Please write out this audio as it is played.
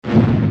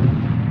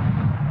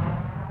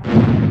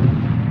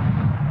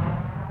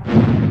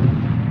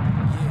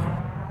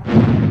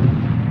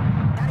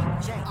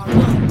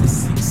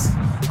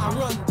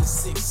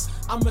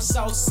a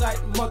Southside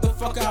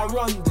motherfucker, I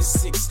run the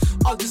 6.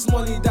 All this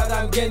money that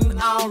I'm getting,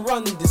 I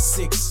run the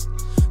 6.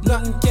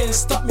 Nothing can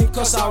stop me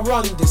cause I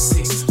run the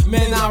 6.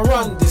 Man, I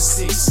run the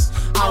 6.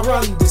 I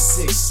run the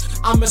 6.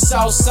 I'm a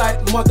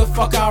Southside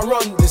motherfucker, I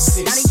run the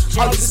 6.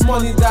 All this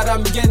money that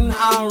I'm getting,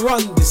 I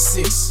run the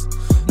 6.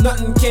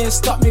 Nothing can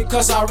stop me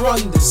cause I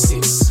run the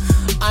 6.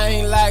 I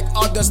ain't like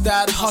others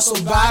that hustle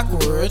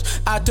backward.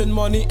 I turn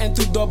money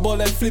into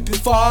double and flip it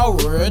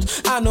forward.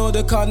 I know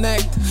the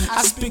connect,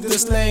 I speak the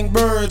slang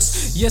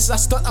birds. Yes, I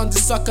stuck on the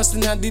suckers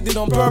and I did it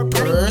on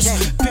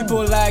purpose.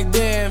 People like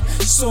them,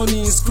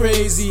 Sony is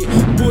crazy.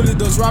 Bully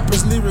those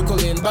rappers lyrical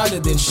and better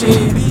than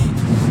shady.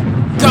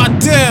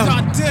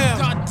 Goddamn,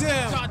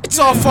 it's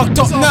all fucked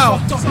up now.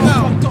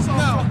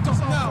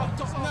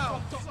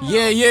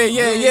 Yeah.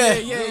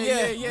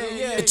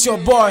 It's your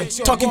boy,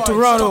 talking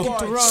Toronto,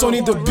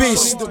 Sony the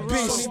Beast.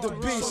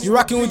 You're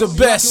rocking with the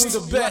best. Know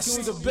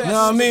what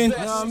I mean?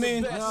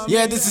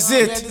 Yeah, this is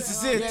it.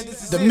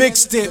 The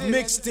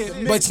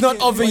mixtape. But it's not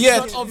over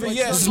yet.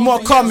 There's more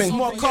coming.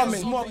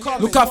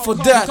 Look out for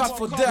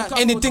that.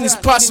 Anything is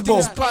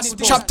possible.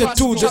 Chapter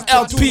 2, the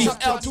LP.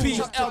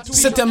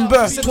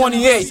 September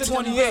 28,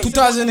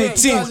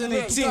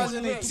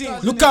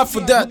 2018. Look out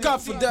for that.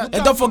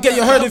 And don't forget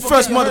you heard it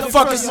first,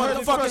 motherfuckers.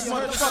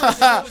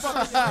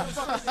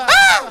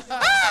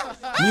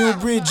 New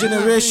Breed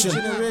Generation,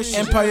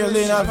 Empire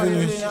Lane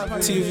Avenue,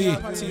 TV,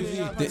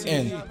 the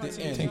end.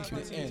 Thank you.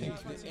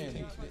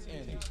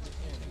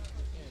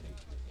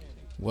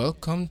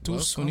 Welcome to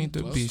Sony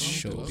the Beast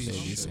Show,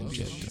 ladies and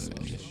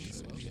gentlemen.